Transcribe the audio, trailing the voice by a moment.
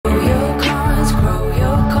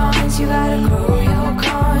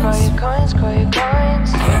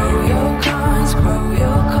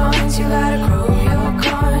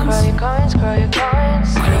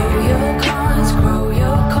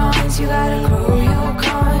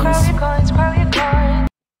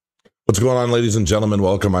going on, ladies and gentlemen?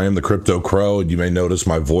 Welcome. I am the Crypto Crow, and you may notice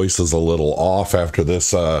my voice is a little off after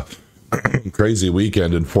this crazy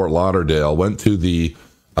weekend in Fort Lauderdale. Went to the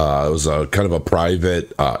it was a kind of a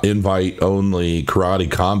private invite-only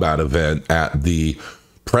karate combat event at the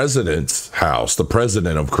president's house, the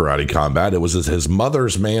president of Karate Combat. It was his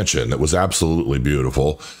mother's mansion. It was absolutely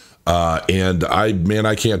beautiful. And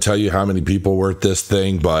I can't tell you how many people were at this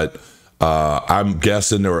thing, but I'm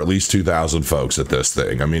guessing there were at least 2,000 folks at this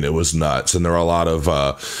thing. I mean, it was nuts. And there were a lot of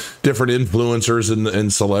different influencers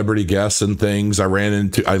and celebrity guests and things. I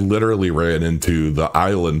literally ran into the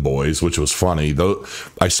Island Boys, which was funny. Though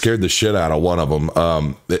I scared the shit out of one of them.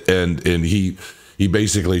 And he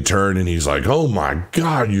basically turned and he's like, "Oh my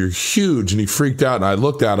God, you're huge." And he freaked out. And I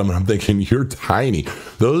looked at him and I'm thinking, "You're tiny."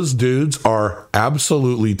 Those dudes are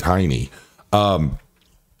absolutely tiny. I'm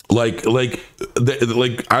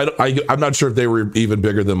not sure if they were even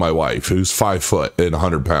bigger than my wife, who's 5 foot and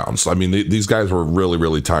 100 pounds. I mean, these guys were really,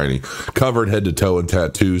 really tiny, covered head to toe in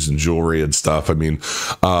tattoos and jewelry and stuff. I mean,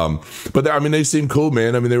 they seemed cool,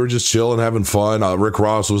 man. I mean, they were just chilling, having fun. Rick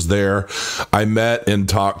Ross was there. I met and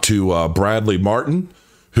talked to Bradley Martin,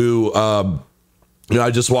 who,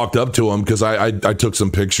 I just walked up to him because I took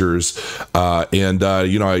some pictures, I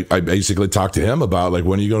basically talked to him about, like,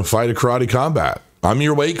 when are you going to fight a Karate Combat? I'm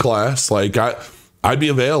your weight class. Like, I'd be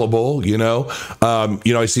available,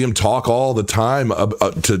 I see him talk all the time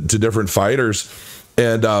to different fighters.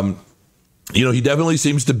 And, he definitely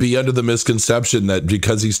seems to be under the misconception that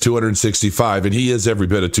because he's 265, and he is every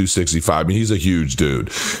bit of 265, I mean, he's a huge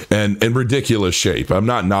dude and in ridiculous shape. I'm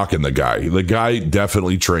not knocking the guy. The guy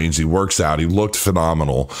definitely trains. He works out. He looked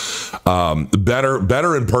phenomenal.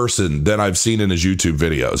 Better in person than I've seen in his YouTube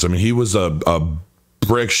videos. I mean, he was a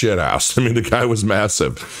brick shit house. I mean, the guy was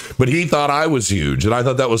massive, but he thought I was huge, and I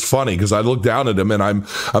thought that was funny because I looked down at him and I'm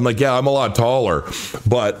like, yeah, I'm a lot taller,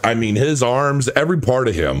 but I mean, his arms, every part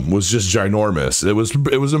of him was just ginormous. It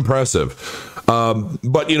was impressive.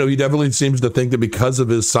 But he definitely seems to think that because of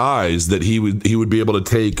his size that he would be able to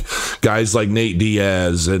take guys like Nate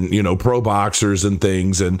Diaz and pro boxers and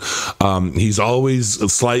things, and he's always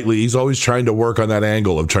trying to work on that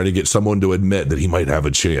angle of trying to get someone to admit that he might have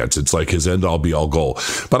a chance. It's like his end all be all goal.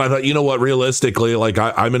 But I thought, realistically, like,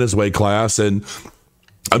 I'm in his weight class and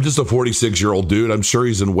I'm just a 46-year-old dude. I'm sure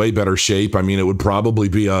he's in way better shape. I mean, it would probably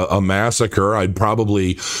be a massacre. I'd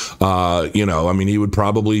probably, he would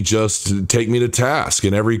probably just take me to task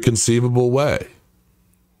in every conceivable way.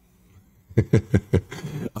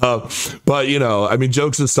 But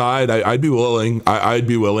jokes aside, I'd be willing. I'd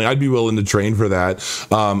be willing to train for that.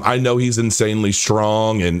 I know he's insanely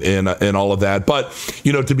strong and all of that. But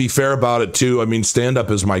to be fair about it too, I mean, stand up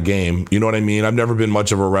is my game. You know what I mean? I've never been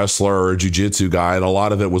much of a wrestler or a jiu-jitsu guy, and a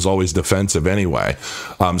lot of it was always defensive anyway.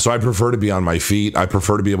 So I prefer to be on my feet. I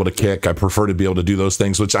prefer to be able to kick. I prefer to be able to do those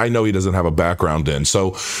things, which I know he doesn't have a background in.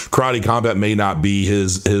 So Karate Combat may not be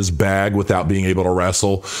his bag without being able to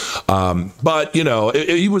wrestle. But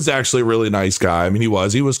he was actually a really nice guy. I mean, he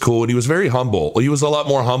was cool, and he was very humble. He was a lot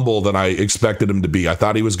more humble than I expected him to be. I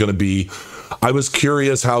thought he was going to be, I was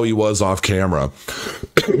curious how he was off camera.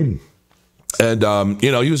 And,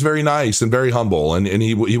 he was very nice and very humble, and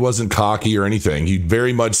he wasn't cocky or anything. He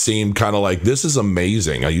very much seemed kind of like, this is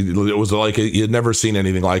amazing. It was like he had never seen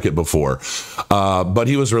anything like it before. But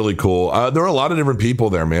he was really cool. There were a lot of different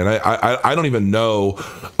people there, man. I don't even know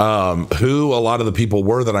who a lot of the people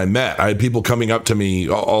were that I met. I had people coming up to me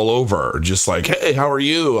all over, just like, "Hey, how are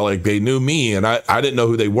you?" Like, they knew me, and I didn't know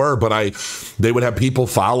who they were, but they would have people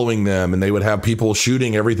following them, and they would have people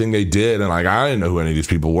shooting everything they did, and like, I didn't know who any of these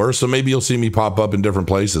people were. So maybe you'll see me pop up in different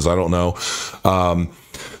places. I don't know.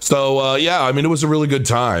 It was a really good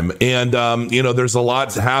time. And, there's a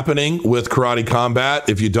lot happening with Karate Combat.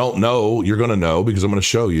 If you don't know, you're going to know because I'm going to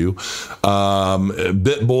show you.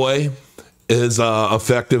 BitBoy is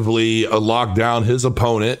effectively locked down his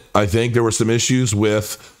opponent. I think there were some issues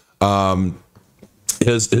with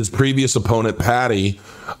his previous opponent, Patty.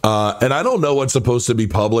 And I don't know what's supposed to be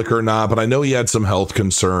public or not, but I know he had some health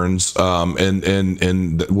concerns,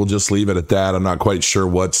 and we'll just leave it at that. I'm not quite sure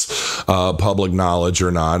what's public knowledge or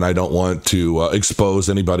not, and I don't want to expose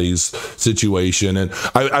anybody's situation. And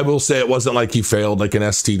I will say it wasn't like he failed like an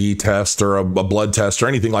STD test or a blood test or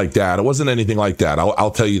anything like that. It wasn't anything like that.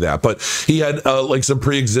 I'll tell you that. But he had like some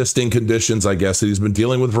pre-existing conditions, I guess, that he's been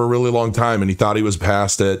dealing with for a really long time, and he thought he was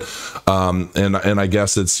past it. And I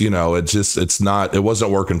guess it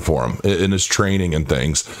wasn't working for him in his training and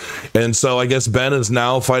things. And so I guess Ben is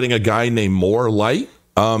now fighting a guy named More Light.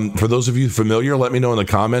 For those of you familiar, let me know in the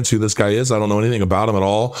comments who this guy is. I don't know anything about him at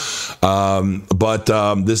all. But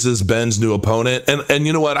this is Ben's new opponent. And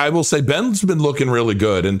you know what? I will say Ben's been looking really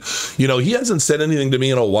good. And, you know, he hasn't said anything to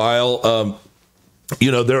me in a while. You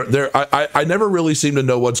know, I never really seem to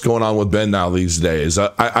know what's going on with Ben now these days.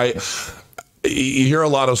 You hear a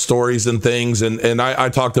lot of stories and things, and I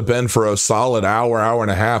talked to Ben for a solid hour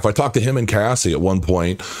and a half. I talked to him and Cassie at one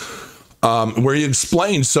point, where he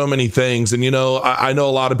explained so many things. And, you know, I know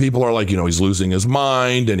a lot of people are like, you know, he's losing his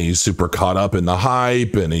mind and he's super caught up in the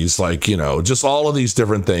hype and he's like, you know, just all of these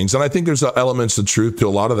different things. And I think there's elements of truth to a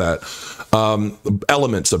lot of that,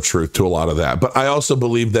 But I also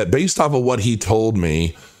believe that based off of what he told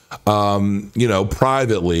me, you know,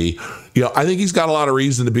 privately, you know, I think he's got a lot of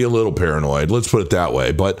reason to be a little paranoid. Let's put it that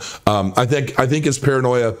way. But I think his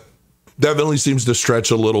paranoia definitely seems to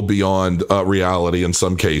stretch a little beyond reality in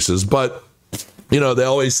some cases. But, you know, they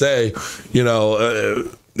always say, you know,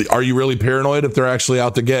 are you really paranoid if they're actually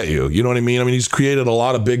out to get you? You know what I mean? I mean, he's created a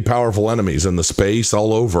lot of big, powerful enemies in the space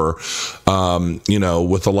all over, you know,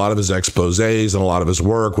 with a lot of his exposés and a lot of his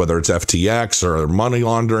work, whether it's FTX or money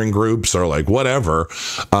laundering groups or like whatever.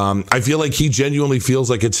 I feel like he genuinely feels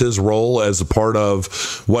like it's his role as a part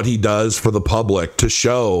of what he does for the public to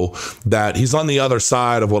show that he's on the other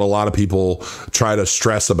side of what a lot of people try to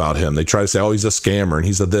stress about him. They try to say, oh, he's a scammer and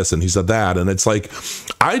he's a this and he's a that. And it's like,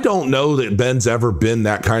 I don't know that Ben's ever been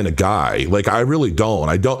that kind of guy. Like, I really don't.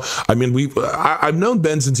 I mean, I've known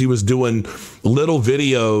Ben since he was doing little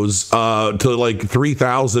videos to like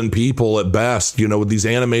 3,000 people at best, you know, with these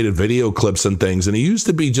animated video clips and things. And he used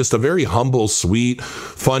to be just a very humble, sweet,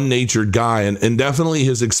 fun-natured guy. And definitely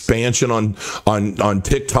his expansion on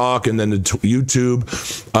TikTok and then YouTube,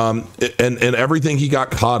 and everything he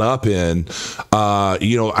got caught up in,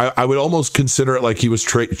 you know, I would almost consider it like he was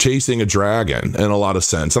chasing a dragon in a lot of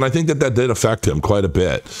sense. And I think that did affect him quite a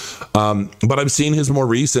bit. But I've seen his more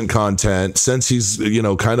recent content since he's, you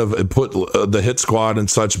know, kind of put the hit squad and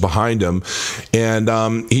such behind him.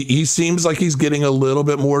 And he seems like he's getting a little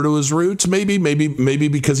bit more to his roots, maybe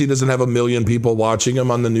because he doesn't have a million people watching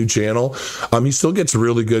him on the new channel. He still gets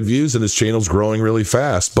really good views and his channel's growing really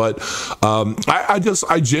fast. But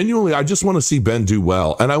I genuinely want to see Ben do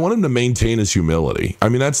well. And I want him to maintain his humility. I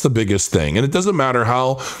mean, that's the biggest thing. And it doesn't matter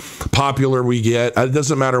how popular we get. It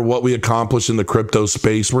doesn't matter what we accomplish in the crypto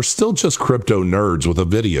space. We're still just crypto nerds with a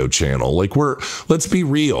video channel. Like, let's be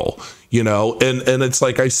real, you know, and it's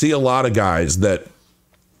like, I see a lot of guys that,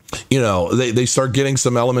 you know, they start getting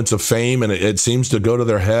some elements of fame and it seems to go to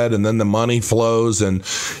their head, and then the money flows and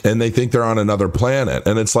they think they're on another planet.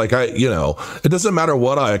 And it's like, you know, it doesn't matter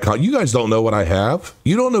what I accomplish. You guys don't know what I have.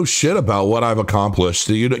 You don't know shit about what I've accomplished.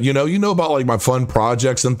 You know about like my fun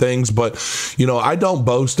projects and things, but you know, I don't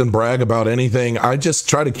boast and brag about anything. I just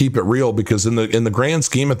try to keep it real, because in the grand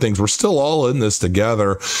scheme of things, we're still all in this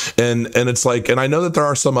together. And it's like, and I know that there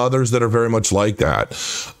are some others that are very much like that.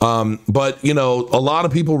 But you know, a lot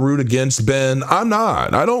of people root against Ben. I'm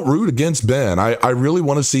not. I don't root against Ben. I really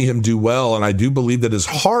want to see him do well, and I do believe that his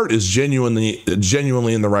heart is genuinely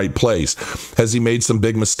in the right place. Has he made some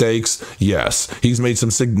big mistakes? Yes. He's made some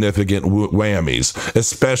significant whammies,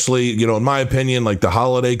 especially, you know, in my opinion, like the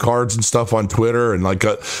holiday cards and stuff on Twitter and like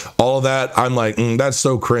all of that. I'm like, that's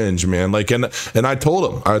so cringe, man. Like, and I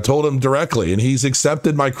told him directly, and he's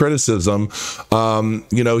accepted my criticism.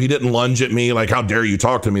 You know, he didn't lunge at me like, how dare you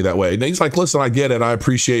talk to me that way? And he's like, listen, I get it. I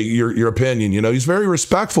appreciate your opinion. You know, he's very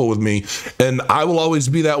respectful with me, and I will always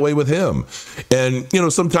be that way with him. And, you know,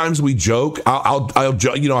 sometimes we joke. I'll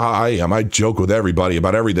you know how I am. I joke with everybody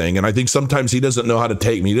about everything. And I think sometimes he doesn't know how to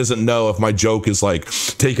take me. He doesn't know if my joke is like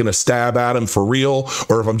taking a stab at him for real,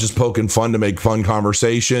 or if I'm just poking fun to make fun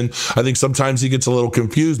conversation. I think sometimes he gets a little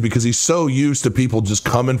confused because he's so used to people just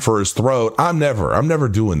coming for his throat. I'm never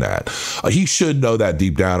doing that. He should know that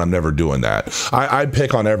deep down. I'm never doing that. I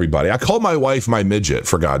pick on everybody. I call my wife my midget,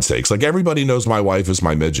 for God's sakes. Like, everybody knows my wife is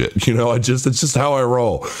my midget. You know, it's just how I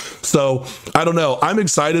roll. So I don't know. I'm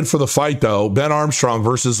excited for the fight though. Ben Armstrong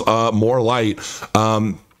versus More Light.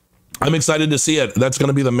 I'm excited to see it. That's going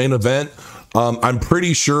to be the main event. I'm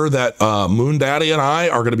pretty sure that Moon Daddy and I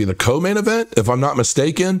are going to be the co-main event, if I'm not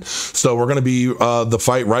mistaken. So we're going to be the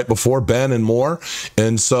fight right before Ben and Moore.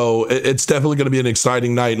 And so it's definitely going to be an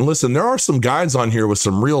exciting night. And listen, there are some guys on here with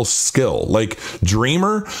some real skill, like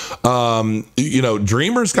Dreamer. You know,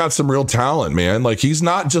 Dreamer's got some real talent, man. Like, he's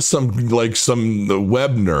not just some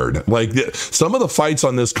web nerd. Like, some of the fights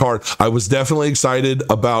on this card, I was definitely excited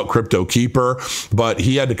about Crypto Keeper, but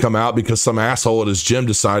he had to come out because some asshole at his gym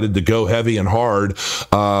decided to go heavy partying hard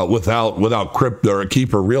without crypto or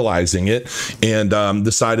keeper realizing it, and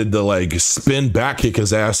decided to like spin back kick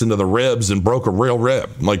his ass into the ribs and broke a real rib,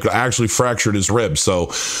 like actually fractured his ribs.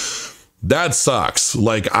 So that sucks.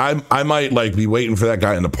 Like I might like be waiting for that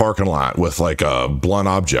guy in the parking lot with like a blunt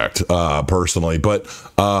object, personally, but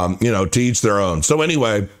to each their own. So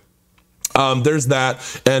anyway, there's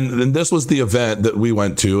that, and this was the event that we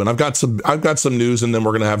went to, and I've got some news, and then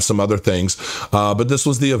we're gonna have some other things. But this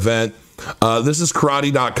was the event. This is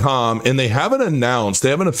karate.com, and they haven't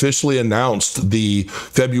officially announced the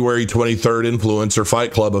February 23rd Influencer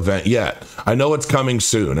Fight Club event yet. I know it's coming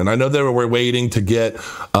soon, and I know they were waiting to get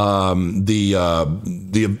the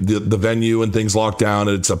venue and things locked down.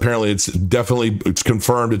 It's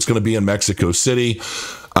confirmed it's going to be in Mexico City.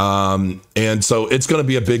 And so it's going to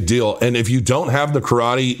be a big deal. And if you don't have the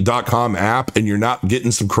karate.com app and you're not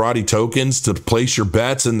getting some karate tokens to place your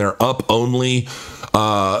bets in their up only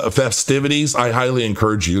festivities, I highly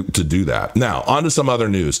encourage you to do that. Now, on to some other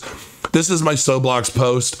news. This is my Soblox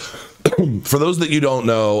post. For those that you don't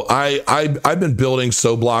know, I've been building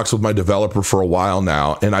Soblox with my developer for a while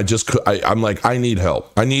now, and I'm like, I need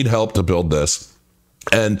help. I need help to build this.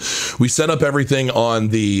 And we set up everything on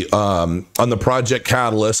the Project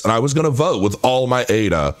Catalyst, and I was going to vote with all my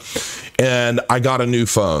ADA, and I got a new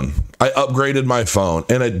phone. I upgraded my phone,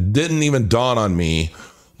 and it didn't even dawn on me.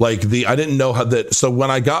 I didn't know how that. So when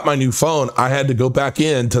I got my new phone, I had to go back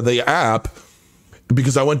into the app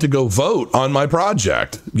because I went to go vote on my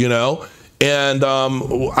project, and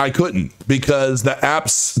I couldn't because the app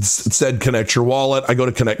said connect your wallet. I go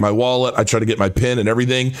to connect my wallet. I try to get my PIN and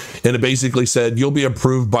everything, and it basically said you'll be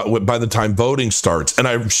approved by the time voting starts. And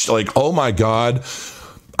I like, oh my God,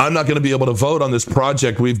 I'm not going to be able to vote on this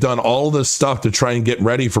project. We've done all this stuff to try and get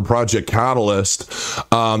ready for Project Catalyst.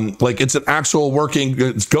 It's an actual working,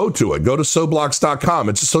 go to Soblox.com.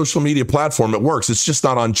 It's a social media platform. It works. It's just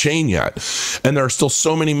not on chain yet. And there are still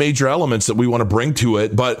so many major elements that we want to bring to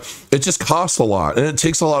it, but it just costs a lot and it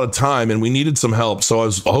takes a lot of time, and we needed some help. So I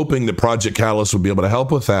was hoping that Project Catalyst would be able to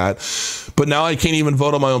help with that. But now I can't even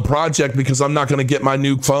vote on my own project because I'm not going to get my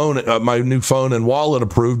new phone and wallet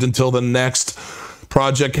approved until the next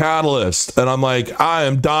Project Catalyst. And I'm like, I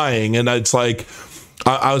am dying. And it's like,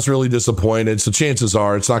 I was really disappointed. So chances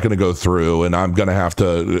are it's not going to go through, and I'm going to have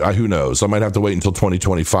to, who knows? I might have to wait until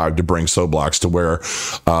 2025 to bring Soblox to where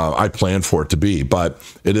I plan for it to be, but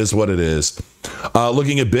it is what it is.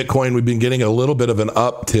 Looking at Bitcoin, we've been getting a little bit of an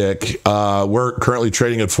uptick. We're currently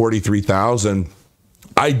trading at 43,000.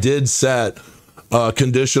 I did set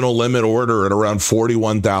conditional limit order at around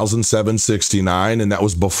 41,769, and that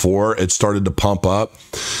was before it started to pump up.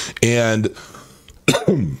 And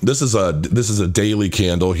this is a daily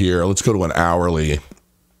candle here. Let's go to an hourly.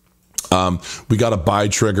 We got a buy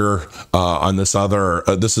trigger on this other.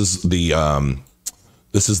 This is the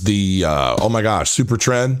oh my gosh, super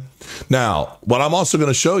trend. Now, what I'm also going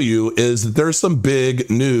to show you is that there's some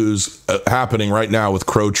big news happening right now with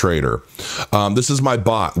Crow Trader. This is my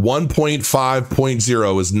bot.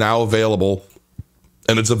 1.5.0 is now available,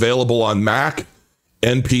 and it's available on Mac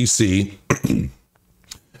and PC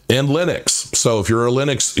and Linux. So if you're a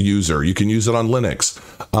Linux user, you can use it on Linux.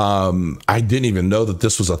 I didn't even know that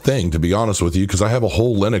this was a thing, to be honest with you, because I have a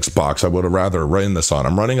whole Linux box I would have rather ran this on.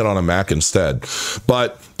 I'm running it on a Mac instead.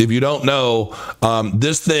 But if you don't know,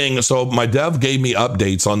 this thing, so my dev gave me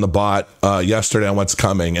updates on the bot yesterday on what's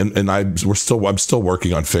coming, and I'm still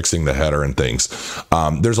working on fixing the header and things.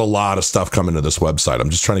 There's a lot of stuff coming to this website. I'm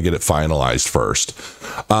just trying to get it finalized first.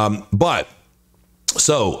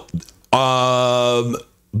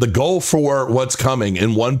 The goal for what's coming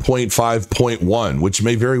in 1.5.1, which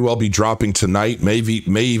may very well be dropping tonight, may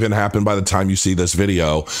even happen by the time you see this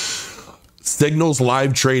video, Signals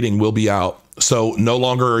live trading will be out. So no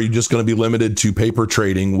longer are you just going to be limited to paper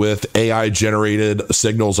trading with AI generated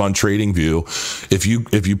signals on TradingView. If you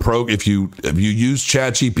use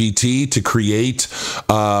ChatGPT to create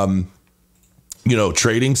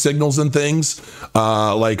trading signals and things,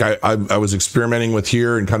 like I was experimenting with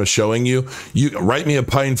here and kind of showing you write me a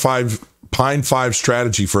Pine 5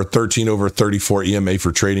 strategy for a 13/34 EMA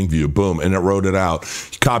for TradingView. Boom. And it wrote it out.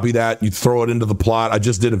 You copy that, you throw it into the plot. I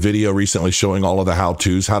just did a video recently showing all of the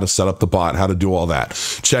how-tos, how to set up the bot, how to do all that.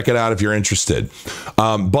 Check it out if you're interested.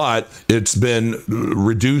 But it's been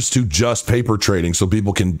reduced to just paper trading so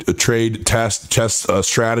people can test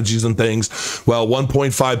strategies and things. Well,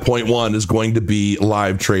 1.5.1 is going to be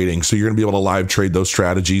live trading. So you're going to be able to live trade those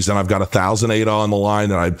strategies. And I've got 1,000 ADA on the line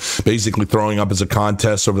that I'm basically throwing up as a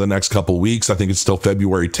contest over the next couple weeks. I think it's still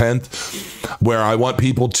February 10th, where I want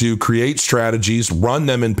people to create strategies, run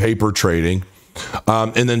them in paper trading,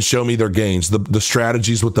 and then show me their gains, the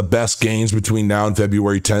strategies with the best gains between now and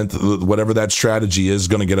February 10th. Whatever that strategy is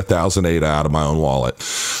going to get 1,000 ADA out of my own wallet.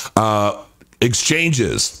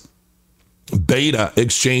 Exchanges, beta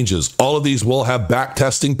exchanges, all of these will have back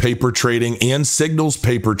testing, paper trading, and signals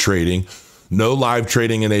paper trading. No live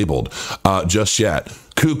trading enabled just yet.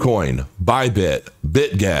 KuCoin, Bybit,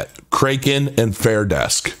 BitGet, Kraken, and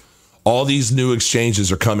Fairdesk. All these new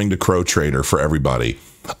exchanges are coming to CrowTrader for everybody.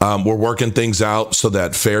 We're working things out so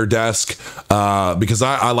that Fairdesk, because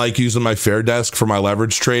I like using my Fairdesk for my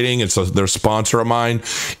leverage trading. It's their sponsor of mine,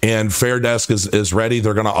 and Fairdesk is ready.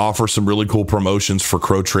 They're going to offer some really cool promotions for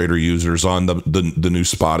CrowTrader users on the new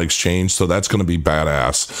spot exchange. So that's going to be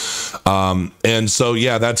badass. And so,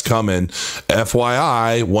 yeah, that's coming.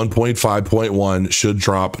 FYI, 1.5.1 should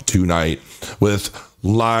drop tonight with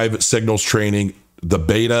live signals training, the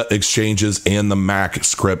beta exchanges, and the Mac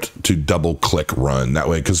script to double click run that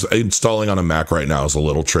way, because installing on a Mac right now is a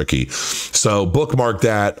little tricky. So bookmark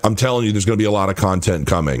that. I'm telling you, there's going to be a lot of content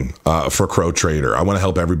coming for CrowTrader. I want to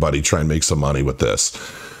help everybody try and make some money with this.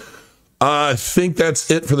 I think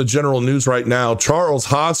that's it for the general news right now. Charles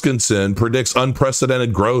Hoskinson predicts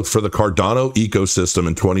unprecedented growth for the Cardano ecosystem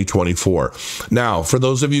in 2024. Now, for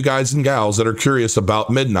those of you guys and gals that are curious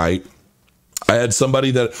about Midnight, I had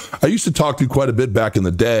somebody that I used to talk to quite a bit back in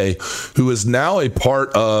the day who is now a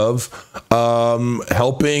part of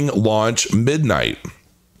helping launch Midnight.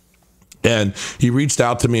 And he reached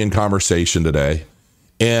out to me in conversation today.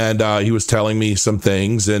 And he was telling me some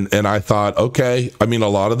things. And I thought, okay, I mean, a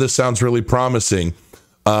lot of this sounds really promising.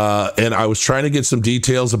 And I was trying to get some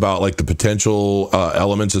details about like the potential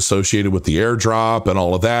elements associated with the airdrop and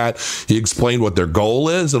all of that. He explained what their goal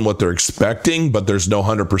is and what they're expecting, but there's no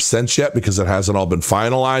 100% yet because it hasn't all been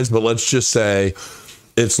finalized. But let's just say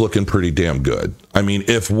it's looking pretty damn good. I mean,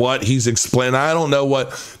 if what he's explaining, I don't know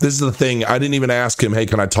what, this is the thing. I didn't even ask him, hey,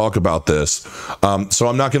 can I talk about this? So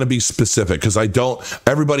I'm not going to be specific because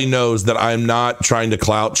everybody knows that I'm not trying to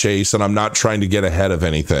clout chase and I'm not trying to get ahead of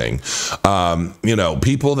anything.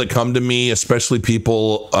 People that come to me, especially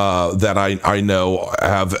people that I know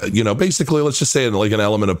have, basically, let's just say like an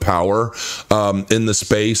element of power in the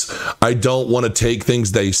space. I don't want to take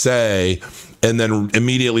things they say and then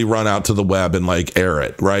immediately run out to the web and like air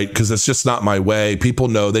it, right? Because it's just not my way. People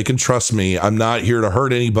know they can trust me. I'm not here to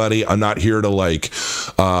hurt anybody. I'm not here to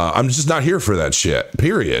I'm just not here for that shit,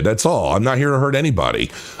 period. That's all. I'm not here to hurt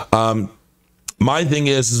anybody. My thing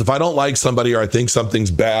is if I don't like somebody or I think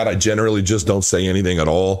something's bad, I generally just don't say anything at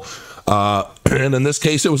all. And in this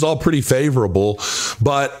case, it was all pretty favorable,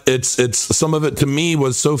 but it's some of it to me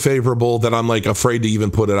was so favorable that I'm like afraid to even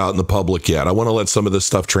put it out in the public yet. I want to let some of this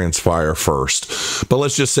stuff transpire first, but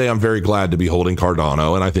let's just say I'm very glad to be holding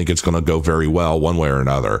Cardano, and I think it's going to go very well one way or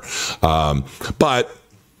another. But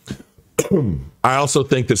I also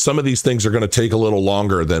think that some of these things are going to take a little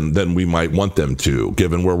longer than we might want them to,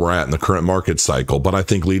 given where we're at in the current market cycle. But I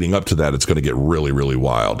think leading up to that, it's going to get really, really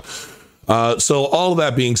wild. So all of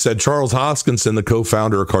that being said, Charles Hoskinson, the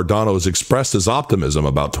co-founder of Cardano, has expressed his optimism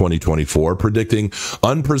about 2024, predicting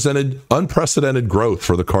unprecedented growth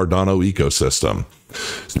for the Cardano ecosystem.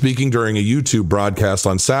 Speaking during a YouTube broadcast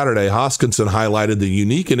on Saturday, Hoskinson highlighted the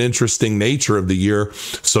unique and interesting nature of the year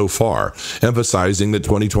so far, emphasizing that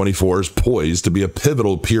 2024 is poised to be a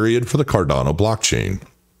pivotal period for the Cardano blockchain.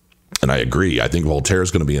 And I agree. I think Voltaire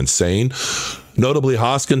is going to be insane. Notably,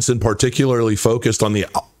 Hoskinson particularly focused on the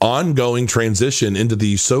ongoing transition into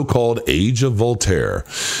the so-called Age of Voltaire.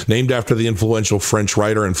 Named after the influential French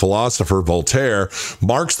writer and philosopher, Voltaire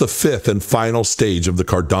marks the fifth and final stage of the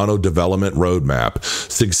Cardano development roadmap,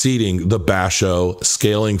 succeeding the Basho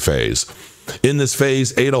scaling phase. In this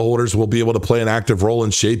phase, ADA holders will be able to play an active role in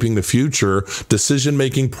shaping the future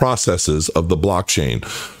decision-making processes of the blockchain.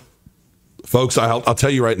 Folks, I'll tell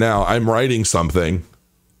you right now, I'm writing something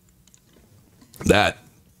that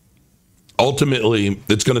ultimately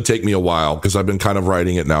it's going to take me a while because I've been kind of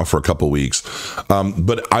writing it now for a couple weeks.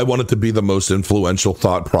 But I want it to be the most influential,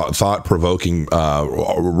 thought-provoking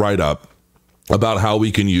write-up about how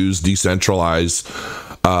we can use decentralized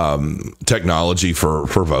technology for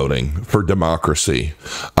voting, for democracy,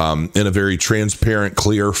 in a very transparent,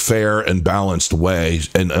 clear, fair, and balanced way,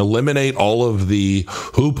 and eliminate all of the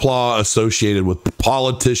hoopla associated with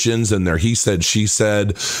politicians and their he said, she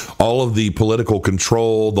said, all of the political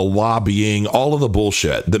control, the lobbying, all of the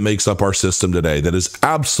bullshit that makes up our system today that is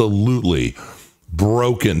absolutely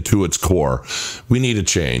broken to its core. We need a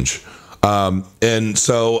change. And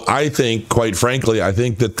so I think, quite frankly, I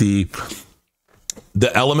think that the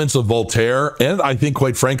elements of Voltaire and I think,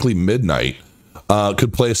 quite frankly, Midnight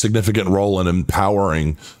could play a significant role in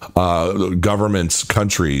empowering governments,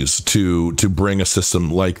 countries to bring a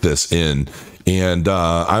system like this in. And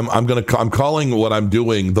I'm calling what I'm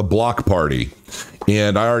doing the Block Party,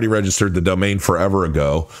 and I already registered the domain forever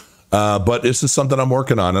ago. But this is something I'm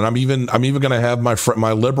working on, and I'm even going to have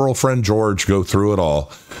my liberal friend George go through it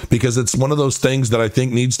all, because it's one of those things that I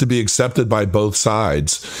think needs to be accepted by both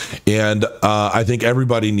sides, and I think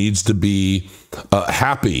everybody needs to be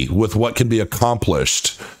happy with what can be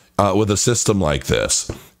accomplished with a system like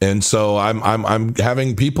this. And so I'm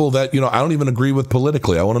having people that, I don't even agree with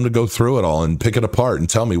politically. I want them to go through it all and pick it apart and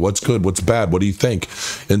tell me what's good, what's bad, what do you think?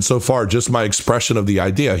 And so far, just my expression of the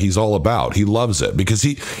idea, he's all about. He loves it, because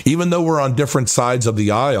even though we're on different sides of the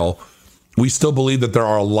aisle, we still believe that there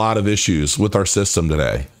are a lot of issues with our system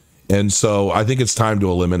today. And so I think it's time to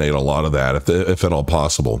eliminate a lot of that, if at all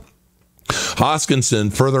possible.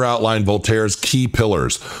 Hoskinson further outlined Voltaire's key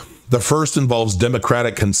pillars. The first involves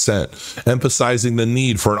democratic consent, emphasizing the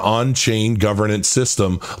need for an on-chain governance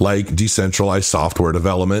system like decentralized software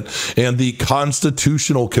development and the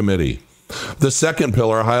Constitutional Committee. The second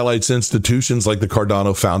pillar highlights institutions like the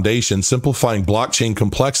Cardano Foundation, simplifying blockchain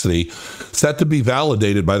complexity, set to be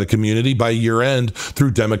validated by the community by year-end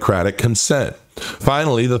through democratic consent.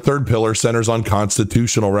 Finally, the third pillar centers on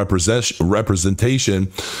constitutional representation,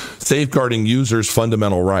 safeguarding users'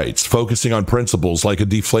 fundamental rights, focusing on principles like a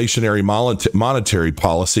deflationary monetary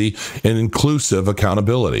policy and inclusive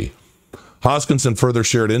accountability. Hoskinson further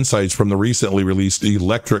shared insights from the recently released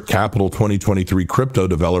Electric Capital 2023 Crypto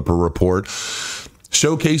Developer Report,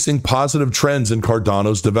 showcasing positive trends in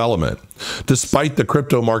Cardano's development. Despite the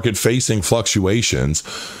crypto market facing fluctuations,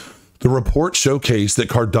 the report showcased that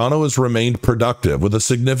Cardano has remained productive, with a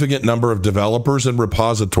significant number of developers and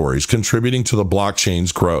repositories contributing to the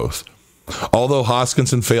blockchain's growth. Although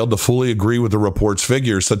Hoskinson failed to fully agree with the report's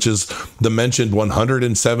figures, such as the mentioned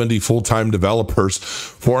 170 full-time developers,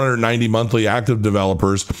 490 monthly active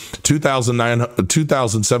developers,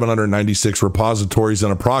 2,796 repositories,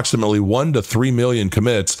 and approximately 1 to 3 million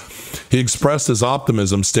commits, he expressed his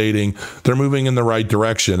optimism, stating, "They're moving in the right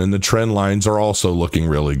direction, and the trend lines are also looking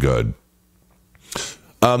really good."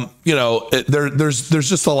 There's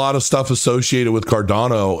just a lot of stuff associated with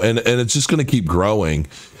Cardano, and it's just going to keep growing.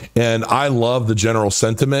 And I love the general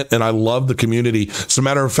sentiment, and I love the community. As a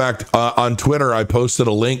matter of fact, on Twitter, I posted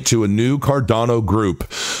a link to a new Cardano group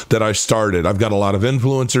that I started. I've got a lot of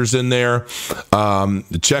influencers in there.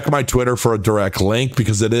 Check my Twitter for a direct link,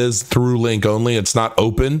 because it is through link only. It's not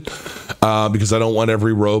open, because I don't want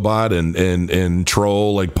every robot and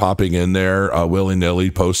troll like popping in there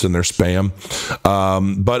willy-nilly, posting their spam.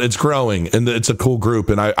 But it's growing, and it's a cool group,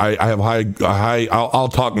 and I have I'll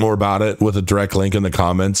talk more about it with a direct link in the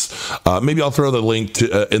comments. Maybe I'll throw the link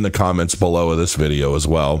in the comments below of this video as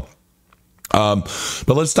well. But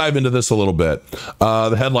let's dive into this a little bit.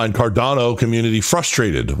 The headline: Cardano community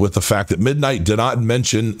frustrated with the fact that Midnight did not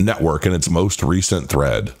mention network in its most recent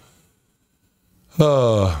thread.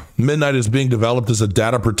 Midnight is being developed as a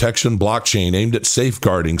data protection blockchain aimed at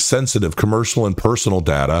safeguarding sensitive commercial and personal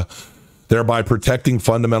data, thereby protecting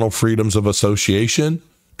fundamental freedoms of association,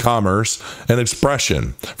 commerce, and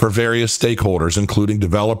expression for various stakeholders, including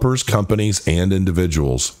developers, companies, and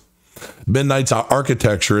individuals. Midnight's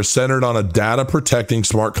architecture is centered on a data-protecting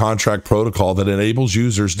smart contract protocol that enables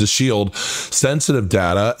users to shield sensitive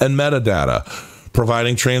data and metadata,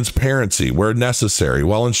 providing transparency where necessary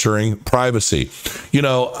while ensuring privacy.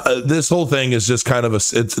 This whole thing is just kind of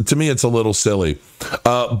to me, it's a little silly.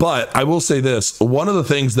 But I will say this. One of the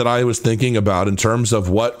things that I was thinking about in terms of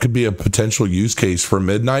what could be a potential use case for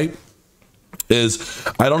Midnight is,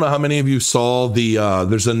 I don't know how many of you saw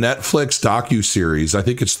there's a Netflix docuseries, I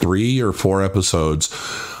think it's 3 or 4 episodes,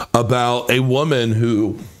 about a woman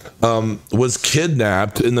who was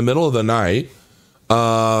kidnapped in the middle of the night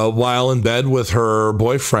while in bed with her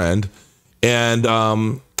boyfriend,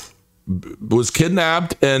 and was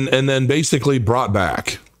kidnapped and then basically brought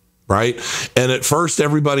back, right? And at first,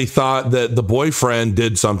 everybody thought that the boyfriend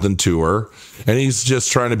did something to her, and he's just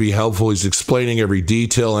trying to be helpful. He's explaining every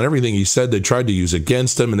detail, and everything he said, they tried to use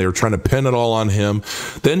against him, and they were trying to pin it all on him.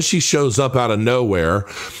 Then she shows up out of nowhere,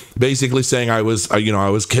 basically saying, I was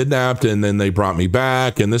kidnapped, and then they brought me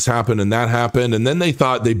back, and this happened and that happened. And then they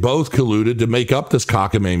thought they both colluded to make up this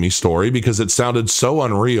cockamamie story because it sounded so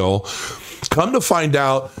unreal. Come to find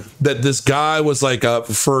out that this guy was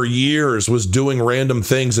for years was doing random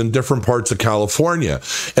things in different parts of California,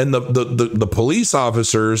 and the police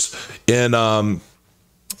officers in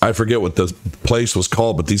I forget what the place was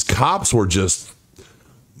called, but these cops were just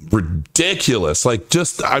ridiculous. Like,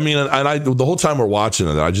 just, I mean, and I, the whole time we're watching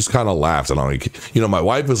it, I just kind of laughed. And I'm like, you know, my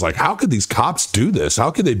wife was like, how could these cops do this?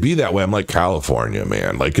 How could they be that way? I'm like, California,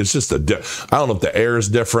 man. Like, it's just I don't know if the air is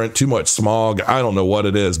different, too much smog. I don't know what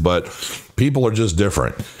it is, but people are just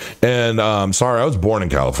different. And sorry, I was born in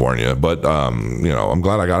California, but, you know, I'm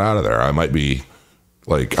glad I got out of there. I might be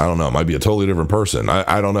like, I don't know, might be a totally different person.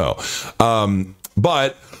 I don't know.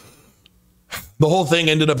 But the whole thing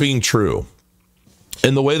ended up being true.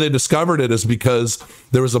 And the way they discovered it is because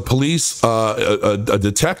there was a police, a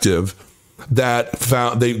detective that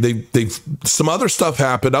found they some other stuff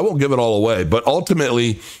happened. I won't give it all away, but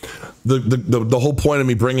ultimately, the whole point of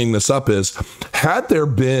me bringing this up is, had there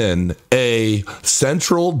been a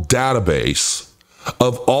central database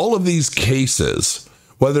of all of these cases,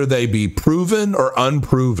 whether they be proven or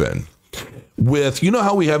unproven, with, you know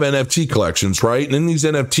how we have NFT collections, right? And in these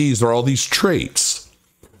NFTs are all these traits.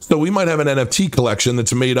 So we might have an NFT collection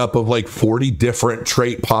that's made up of like 40 different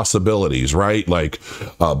trait possibilities, right? Like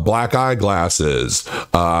black eyeglasses,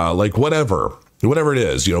 like whatever it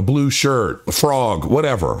is, you know, blue shirt, frog,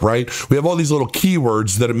 whatever, right? We have all these little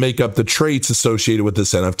keywords that make up the traits associated with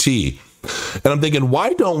this NFT. And I'm thinking,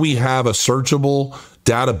 why don't we have a searchable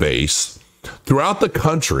database throughout the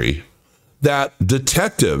country that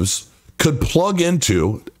detectives could plug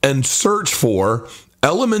into and search for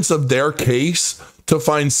elements of their case to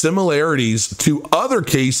find similarities to other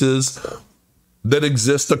cases that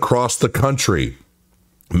exist across the country?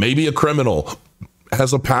 Maybe a criminal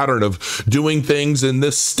has a pattern of doing things in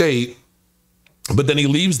this state, but then he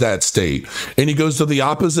leaves that state and he goes to the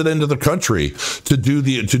opposite end of the country to do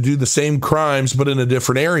the same crimes, but in a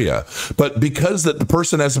different area. But because that the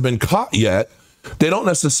person hasn't been caught yet, they don't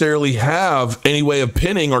necessarily have any way of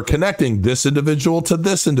pinning or connecting this individual to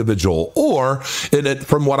this individual. Or,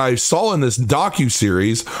 from what I saw in this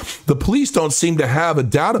docuseries, the police don't seem to have a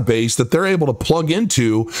database that they're able to plug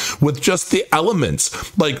into with just the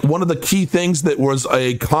elements. Like, one of the key things that was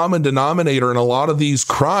a common denominator in a lot of these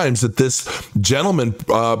crimes that this gentleman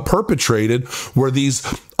perpetrated were these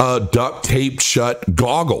duct taped shut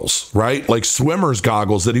goggles, right? Like swimmer's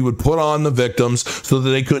goggles that he would put on the victims so that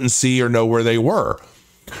they couldn't see or know where they were.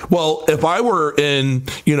 Well, if I were in,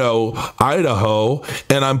 you know, Idaho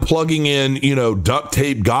and I'm plugging in, you know, duct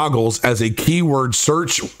tape goggles as a keyword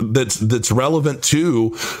search that's relevant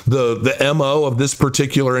to the MO of this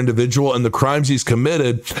particular individual and the crimes he's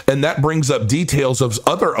committed, and that brings up details of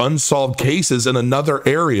other unsolved cases in another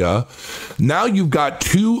area, now you've got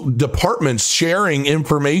two departments sharing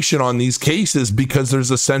information on these cases because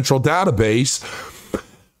there's a central database.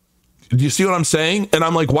 Do you see what I'm saying? And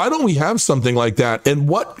I'm like, why don't we have something like that?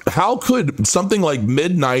 And how could something like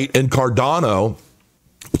Midnight and Cardano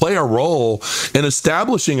play a role in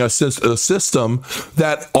establishing a system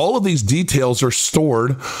that all of these details are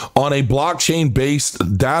stored on a blockchain-based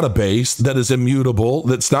database that is immutable,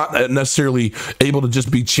 that's not necessarily able to just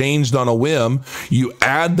be changed on a whim? You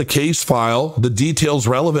add the case file, the details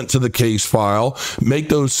relevant to the case file, make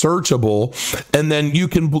those searchable, and then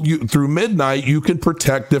through Midnight, you can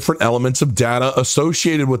protect different elements of data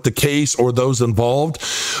associated with the case or those involved.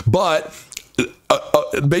 But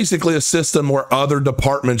basically a system where other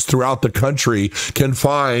departments throughout the country can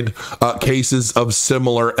find cases of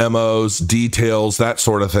similar MOs, details, that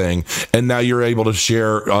sort of thing. And now you're able to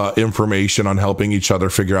share information on helping each other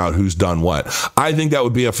figure out who's done what. I think that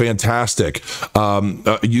would be a fantastic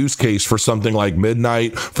use case for something like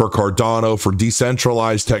Midnight, for Cardano, for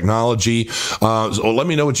decentralized technology. So let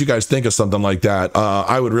me know what you guys think of something like that.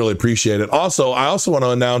 I would really appreciate it. Also, I also want to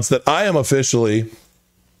announce that I am officially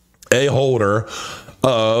a holder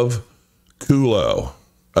of Kulo.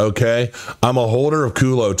 Okay, I'm a holder of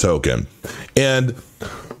Kulo token, and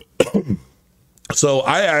so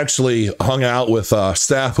I actually hung out with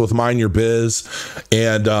staff with Mind Your Biz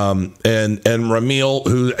and Ramil,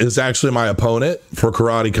 who is actually my opponent for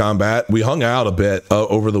Karate Combat. We hung out a bit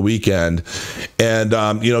over the weekend, and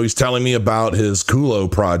you know, he's telling me about his Kulo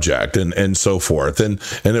project and so forth. And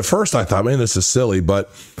at first I thought, man, this is silly,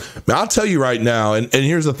 but I'll tell you right now. And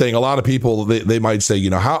here's the thing: a lot of people they might say, you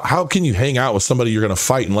know, how can you hang out with somebody you're going to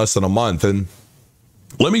fight in less than a month? And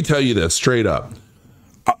let me tell you this straight up.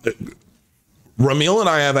 Ramil and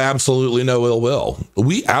I have absolutely no ill will.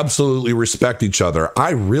 We absolutely respect each other. I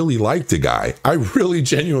really like the guy. I really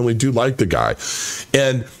genuinely do like the guy.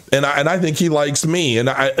 And I think he likes me. And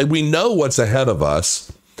we know what's ahead of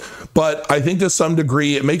us. But I think to some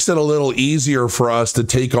degree, it makes it a little easier for us to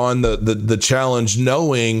take on the challenge,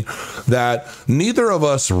 knowing that neither of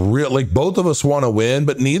us really, like, both of us want to win,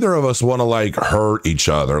 but neither of us want to like hurt each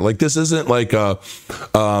other. Like, this isn't like a,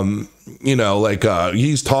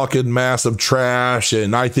 he's talking massive trash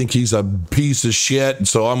and I think he's a piece of shit,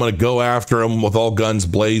 so I'm going to go after him with all guns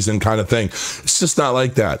blazing kind of thing. It's just not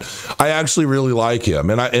like that. I actually really like him,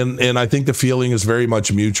 and I think the feeling is very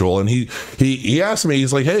much mutual. And he asked me,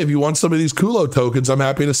 he's like, hey, if you want some of these Kulo tokens, I'm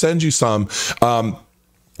happy to send you some.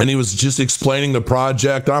 And he was just explaining the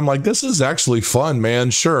project. I'm like, this is actually fun, man.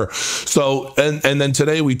 Sure. So, and then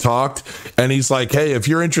today we talked, and he's like, hey, if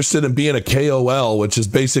you're interested in being a KOL, which is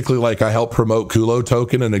basically like I help promote Kulo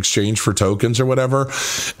token in exchange for tokens or whatever.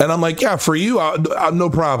 And I'm like, yeah, for you, no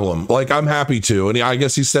problem. Like, I'm happy to. And I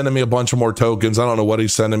guess he's sending me a bunch of more tokens. I don't know what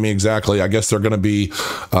he's sending me exactly. I guess they're going to be,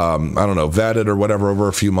 I don't know, vetted or whatever over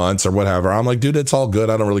a few months or whatever. I'm like, dude, it's all good.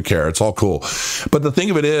 I don't really care. It's all cool. But the thing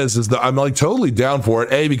of it is that I'm like totally down for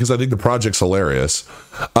it. A, because I think the project's hilarious.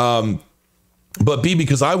 But B,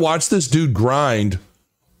 because I watched this dude grind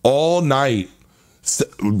all night,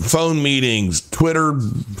 phone meetings, Twitter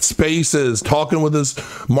spaces, talking with his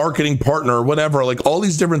marketing partner or whatever, like all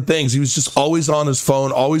these different things. He was just always on his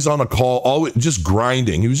phone, always on a call, always just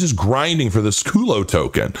grinding. He was just grinding for this Kulo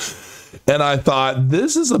token. And I thought,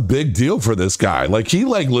 this is a big deal for this guy. Like, he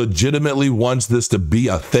like legitimately wants this to be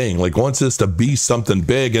a thing, like wants this to be something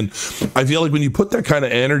big. And I feel like when you put that kind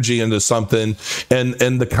of energy into something, and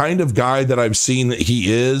the kind of guy that I've seen that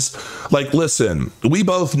he is, like, listen, we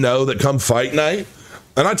both know that come fight night,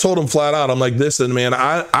 and I told him flat out, I'm like, listen, man,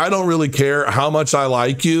 I don't really care how much I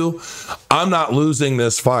like you. I'm not losing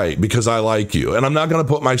this fight because I like you. And I'm not going to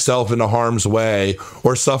put myself into harm's way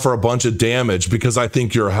or suffer a bunch of damage because I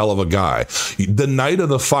think you're a hell of a guy. The night of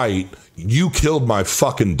the fight, you killed my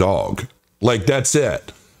fucking dog. Like, that's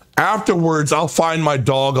it. Afterwards, I'll find my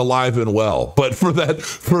dog alive and well. But for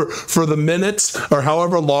the minutes or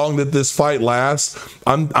however long that this fight lasts,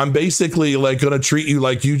 I'm basically like going to treat you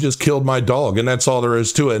like you just killed my dog, and that's all there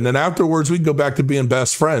is to it. And then afterwards, we can go back to being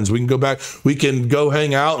best friends. We can go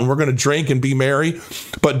hang out, and we're going to drink and be merry.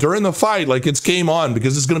 But during the fight, like, it's game on,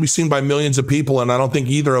 because it's going to be seen by millions of people, and I don't think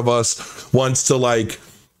either of us wants to, like,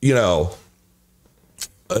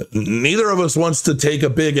 neither of us wants to take a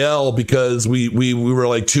big L because we were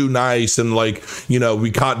like too nice and like, we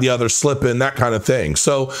caught the other slipping, that kind of thing.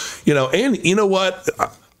 So, and you know what?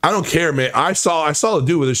 I don't care, man. I saw a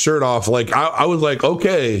dude with his shirt off. Like, I was like,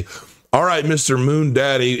 okay, all right, Mr. Moon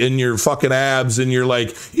Daddy, in your fucking abs, and you're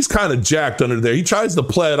like, he's kind of jacked under there. He tries to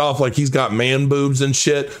play it off like he's got man boobs and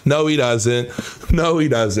shit. No, he doesn't. No, he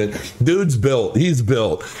doesn't. Dude's built. He's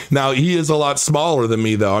built. Now, he is a lot smaller than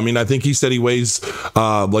me, though. I mean, I think he said he weighs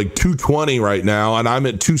like 220 right now, and I'm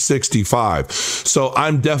at 265. So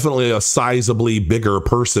I'm definitely a sizably bigger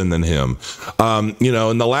person than him. And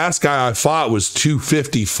the last guy I fought was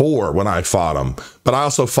 254 when I fought him. But I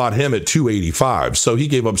also fought him at 285. So he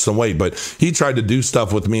gave up some weight, but he tried to do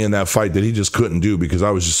stuff with me in that fight that he just couldn't do because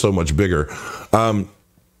I was just so much bigger. But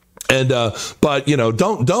don't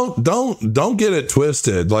get it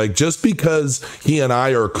twisted. Like, just because he and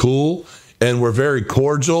I are cool and we're very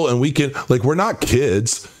cordial and we can, like, we're not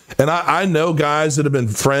kids. And I know guys that have been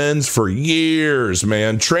friends for years,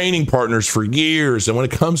 man, training partners for years. And when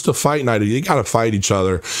it comes to fight night, you got to fight each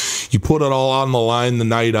other. You put it all on the line the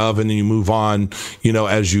night of, and then you move on,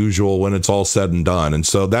 as usual when it's all said and done. And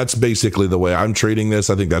so that's basically the way I'm treating this.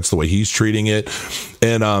 I think that's the way he's treating it.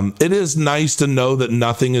 And it is nice to know that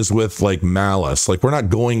nothing is with like malice. Like, we're not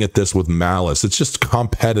going at this with malice. It's just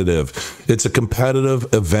competitive. It's a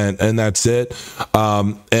competitive event, and that's it.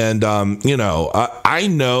 I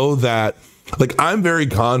know that, like, I'm very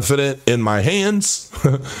confident in my hands.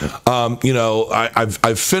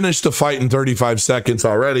 I've finished a fight in 35 seconds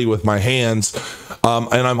already with my hands.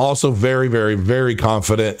 And I'm also very, very, very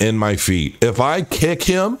confident in my feet. If I kick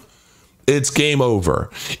him, it's game over.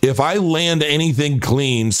 If I land anything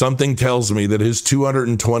clean, something tells me that his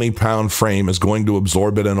 220-pound frame is going to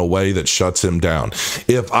absorb it in a way that shuts him down.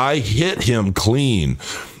 If I hit him clean,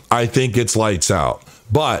 I think it's lights out.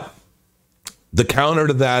 But the counter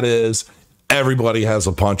to that is everybody has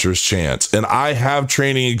a puncher's chance. And I have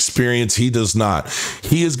training experience. He does not.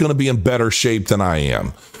 He is going to be in better shape than I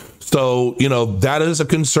am. So, that is a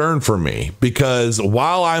concern for me, because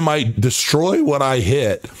while I might destroy what I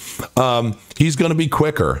hit, he's going to be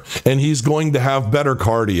quicker and he's going to have better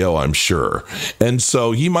cardio, I'm sure. And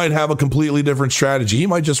so he might have a completely different strategy. He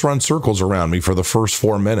might just run circles around me for the first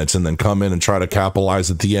 4 minutes and then come in and try to capitalize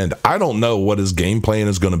at the end. I don't know what his game plan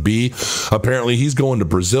is going to be. Apparently he's going to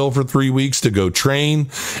Brazil for 3 weeks to go train.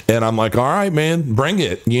 And I'm like, all right, man, bring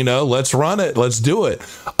it. Let's run it. Let's do it.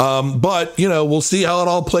 But we'll see how it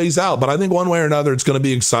all plays out. But I think one way or another, it's going to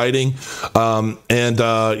be exciting. I've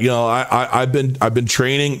been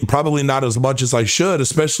training, probably not as much much as I should,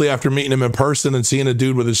 especially after meeting him in person and seeing a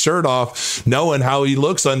dude with his shirt off, knowing how he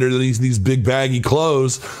looks under these big baggy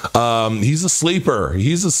clothes. He's a sleeper.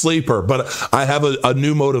 He's a sleeper. But I have a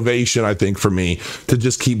new motivation, I think, for me to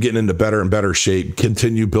just keep getting into better and better shape,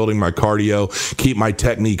 continue building my cardio, keep my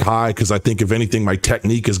technique high, because I think if anything, my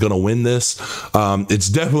technique is going to win this. It's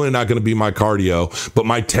definitely not going to be my cardio, but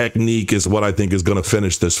my technique is what I think is going to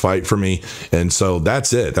finish this fight for me. And so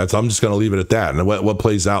that's it. I'm just going to leave it at that. And what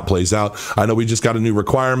plays out, plays out. I know we just got a new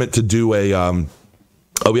requirement to do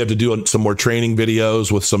we have to do some more training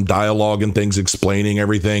videos with some dialogue and things explaining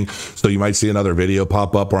everything. So you might see another video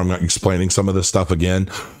pop up where I'm explaining some of this stuff again.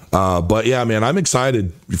 But yeah, man, I'm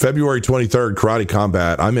excited. February 23rd, Karate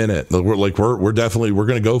Combat. I'm in it. We're definitely going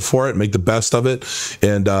to go for it, make the best of it.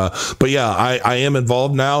 And, but yeah, I am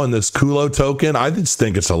involved now in this Kulo token. I just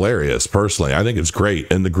think it's hilarious personally. I think it's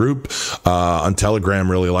great. And the group, on Telegram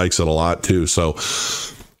really likes it a lot too. So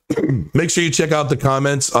make sure you check out the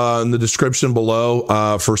comments in the description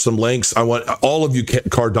below for some links. I want all of you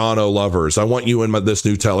Cardano lovers, I want you in this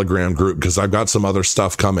new Telegram group, because I've got some other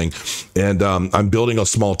stuff coming. And I'm building a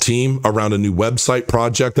small team around a new website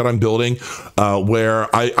project that I'm building,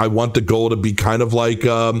 where I want the goal to be kind of like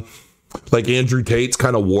Andrew Tate's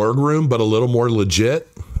kind of war room, but a little more legit.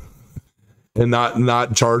 And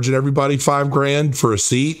not charging everybody $5,000 for a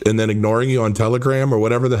seat and then ignoring you on Telegram or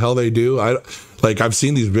whatever the hell they do. I've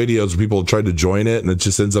seen these videos where people try to join it and it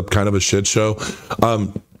just ends up kind of a shit show.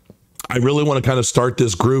 I really want to kind of start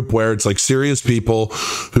this group where it's like serious people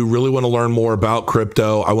who really want to learn more about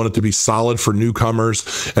crypto. I want it to be solid for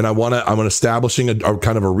newcomers, and I'm establishing a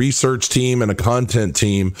kind of a research team and a content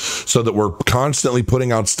team so that we're constantly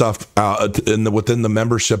putting out stuff within the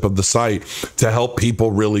membership of the site to help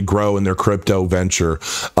people really grow in their crypto venture.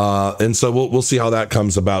 And so we'll see how that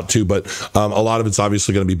comes about too. But a lot of it's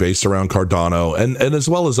obviously going to be based around Cardano and as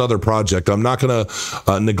well as other projects. I'm not going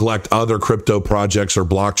to neglect other crypto projects or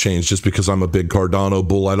blockchains just because I'm a big Cardano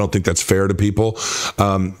bull. I don't think that's fair to people.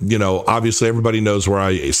 Obviously everybody knows where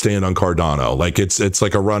I stand on Cardano. Like it's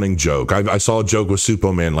like a running joke. I saw a joke with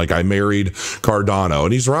Superman, like I married Cardano,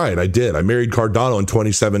 and he's right. I did. I married Cardano in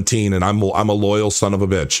 2017, and I'm a loyal son of a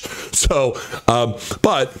bitch. So,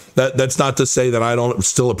 but that's not to say that I don't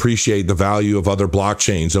still appreciate the value of other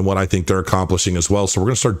blockchains and what I think they're accomplishing as well. So we're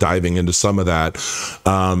going to start diving into some of that.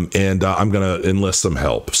 And I'm going to enlist some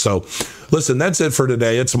help. So listen, that's it for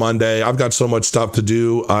today. It's Monday. I've got so much stuff to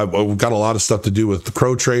do. I've got a lot of stuff to do with the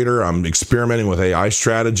Crow Trader. I'm experimenting with AI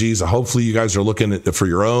strategies. Hopefully you guys are looking at for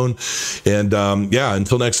your own. And yeah,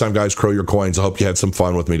 until next time, guys, crow your coins. I hope you had some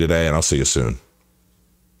fun with me today, and I'll see you soon.